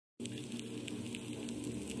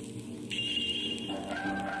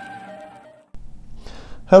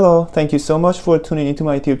Hello, thank you so much for tuning into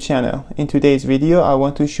my YouTube channel. In today's video, I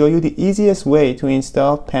want to show you the easiest way to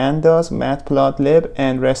install Pandas, Matplotlib,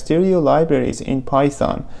 and Rasterio libraries in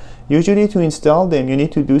Python. Usually to install them, you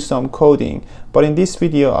need to do some coding, but in this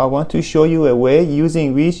video, I want to show you a way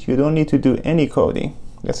using which you don't need to do any coding.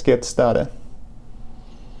 Let's get started.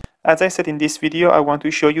 As I said in this video, I want to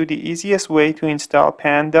show you the easiest way to install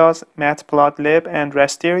Pandas, Matplotlib, and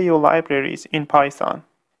Rasterio libraries in Python.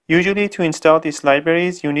 Usually to install these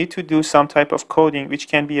libraries, you need to do some type of coding, which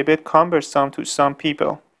can be a bit cumbersome to some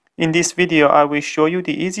people. In this video, I will show you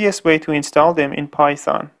the easiest way to install them in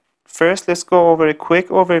Python. First, let's go over a quick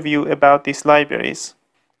overview about these libraries.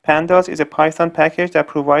 Pandas is a Python package that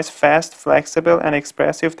provides fast, flexible, and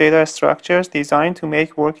expressive data structures designed to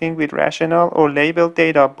make working with rational or labeled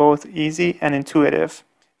data both easy and intuitive.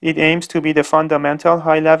 It aims to be the fundamental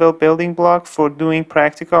high-level building block for doing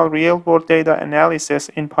practical real-world data analysis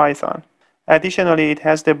in Python. Additionally, it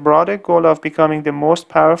has the broader goal of becoming the most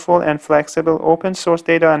powerful and flexible open-source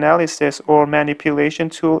data analysis or manipulation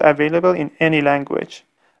tool available in any language.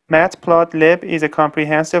 Matplotlib is a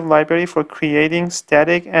comprehensive library for creating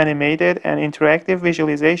static, animated, and interactive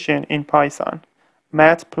visualization in Python.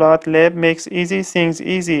 Matplotlib makes easy things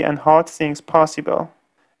easy and hard things possible.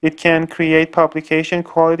 It can create publication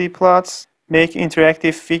quality plots, make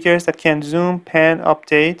interactive figures that can zoom, pan,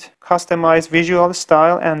 update, customize visual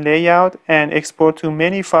style and layout, and export to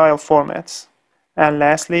many file formats. And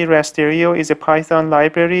lastly, Rasterio is a Python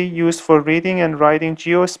library used for reading and writing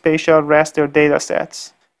geospatial raster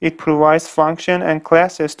datasets. It provides functions and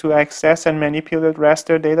classes to access and manipulate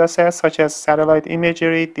raster datasets such as satellite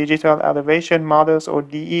imagery, digital elevation models, or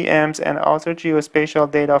DEMs, and other geospatial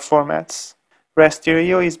data formats.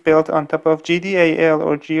 Rasterio is built on top of GDAL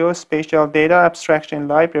or Geospatial Data Abstraction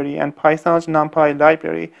Library and Python's NumPy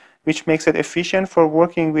library, which makes it efficient for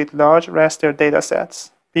working with large raster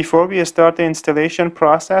datasets. Before we start the installation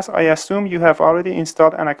process, I assume you have already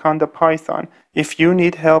installed Anaconda Python. If you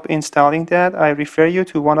need help installing that, I refer you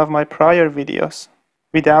to one of my prior videos.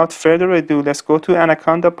 Without further ado, let's go to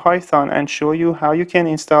Anaconda Python and show you how you can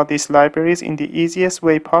install these libraries in the easiest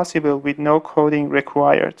way possible with no coding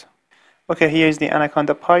required. Okay, here is the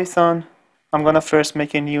Anaconda Python. I'm gonna first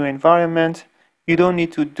make a new environment. You don't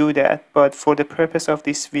need to do that, but for the purpose of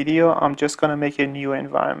this video, I'm just gonna make a new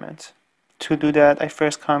environment. To do that, I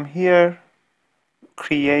first come here,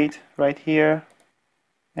 create right here,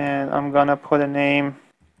 and I'm gonna put a name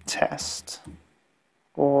test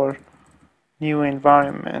or new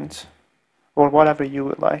environment or whatever you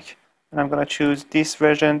would like. And I'm gonna choose this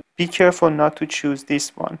version. Be careful not to choose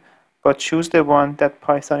this one, but choose the one that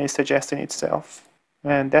Python is suggesting itself.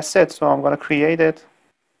 And that's it. So I'm going to create it.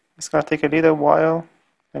 It's going to take a little while,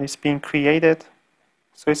 and it's being created.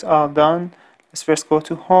 So it's all done. Let's first go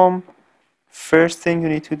to home. First thing you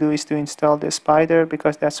need to do is to install the Spider,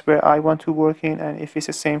 because that's where I want to work in, and if it's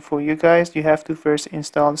the same for you guys, you have to first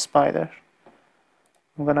install the Spider.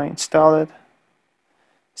 I'm going to install it.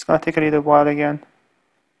 It's going to take a little while again.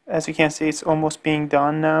 As you can see, it's almost being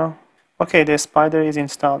done now. Okay, the Spider is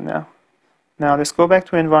installed now. Now let's go back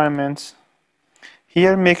to environments.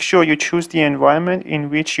 Here, make sure you choose the environment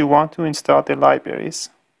in which you want to install the libraries.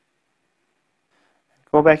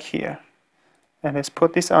 Go back here. And let's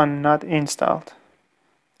put this on not installed.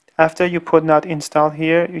 After you put not installed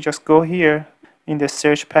here, you just go here in the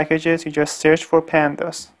search packages, you just search for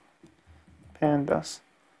Pandas. Pandas.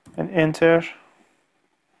 And enter.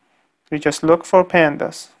 You just look for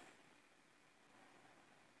Pandas,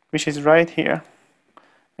 which is right here,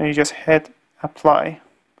 and you just hit apply.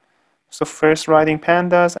 So first writing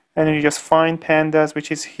Pandas, and then you just find Pandas,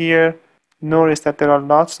 which is here. Notice that there are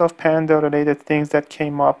lots of panda related things that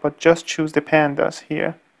came up, but just choose the Pandas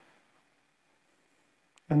here,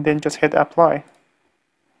 and then just hit apply,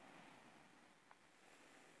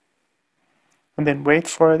 and then wait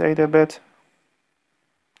for it a little bit,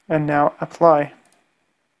 and now apply.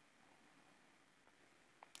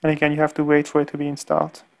 And again, you have to wait for it to be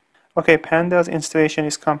installed. Okay, Pandas installation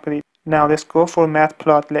is complete. Now let's go for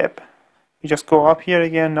Matplotlib. You just go up here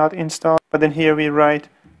again, not installed, but then here we write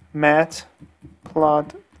Matplotlib.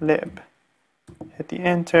 Hit the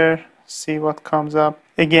enter, see what comes up.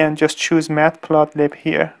 Again, just choose Matplotlib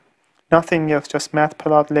here. Nothing else, just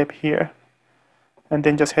Matplotlib here. And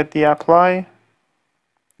then just hit the apply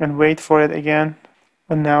and wait for it again.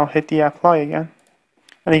 And now hit the apply again.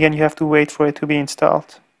 And again, you have to wait for it to be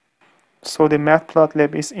installed. So the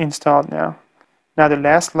Matplotlib is installed now. Now the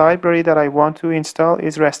last library that I want to install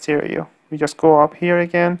is Rasterio. We just go up here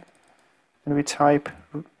again, and we type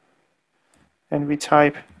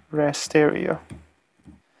Rasterio.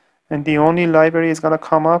 And the only library is going to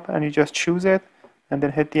come up, and you just choose it, and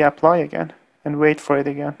then hit the apply again and wait for it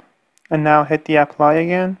again. And now hit the apply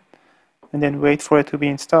again and then wait for it to be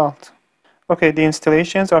installed. Okay, the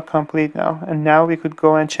installations are complete now, and now we could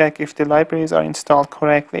go and check if the libraries are installed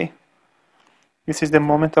correctly. This is the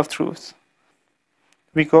moment of truth.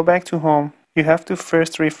 We go back to home. You have to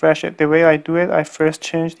first refresh it. The way I do it, I first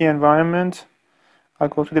change the environment. I'll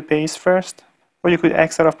go to the base first, or you could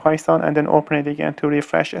exit out of Python and then open it again to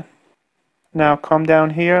refresh it. Now come down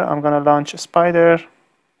here, I'm gonna launch Spider.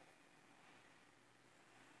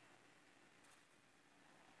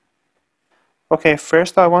 Okay,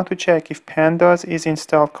 first I want to check if Pandas is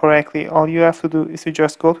installed correctly. All you have to do is to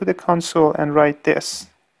just go to the console and write this.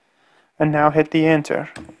 And now hit the enter.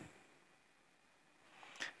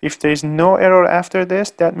 If there is no error after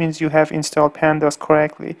this, that means you have installed Pandas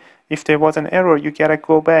correctly. If there was an error, you gotta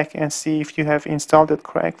go back and see if you have installed it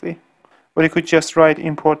correctly. Or you could just write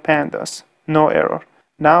import Pandas. No error.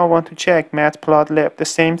 Now I want to check Matplotlib, the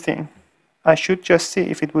same thing. I should just see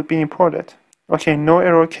if it would be imported. Okay, no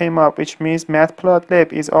error came up, which means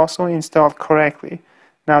Matplotlib is also installed correctly.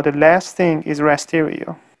 Now the last thing is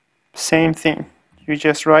Rasterio. Same thing. You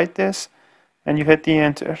just write this and you hit the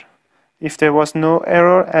enter. If there was no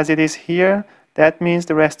error as it is here, that means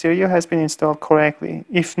the Rasterio has been installed correctly.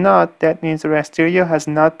 If not, that means the Rasterio has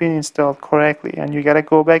not been installed correctly and you gotta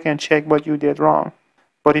go back and check what you did wrong.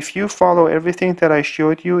 But if you follow everything that I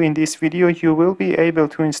showed you in this video, you will be able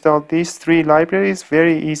to install these 3 libraries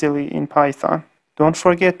very easily in Python. Don't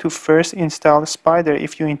forget to first install Spider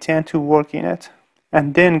if you intend to work in it,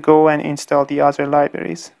 and then go and install the other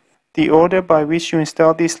libraries. The order by which you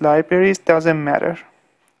install these libraries doesn't matter.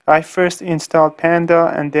 I first installed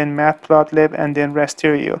Panda and then Matplotlib and then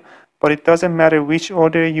Rasterio, but it doesn't matter which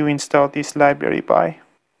order you install this library by.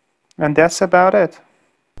 And that's about it.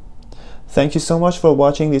 Thank you so much for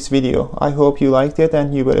watching this video. I hope you liked it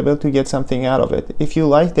and you were able to get something out of it. If you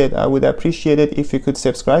liked it, I would appreciate it if you could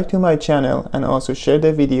subscribe to my channel and also share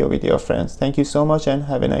the video with your friends. Thank you so much and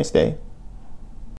have a nice day.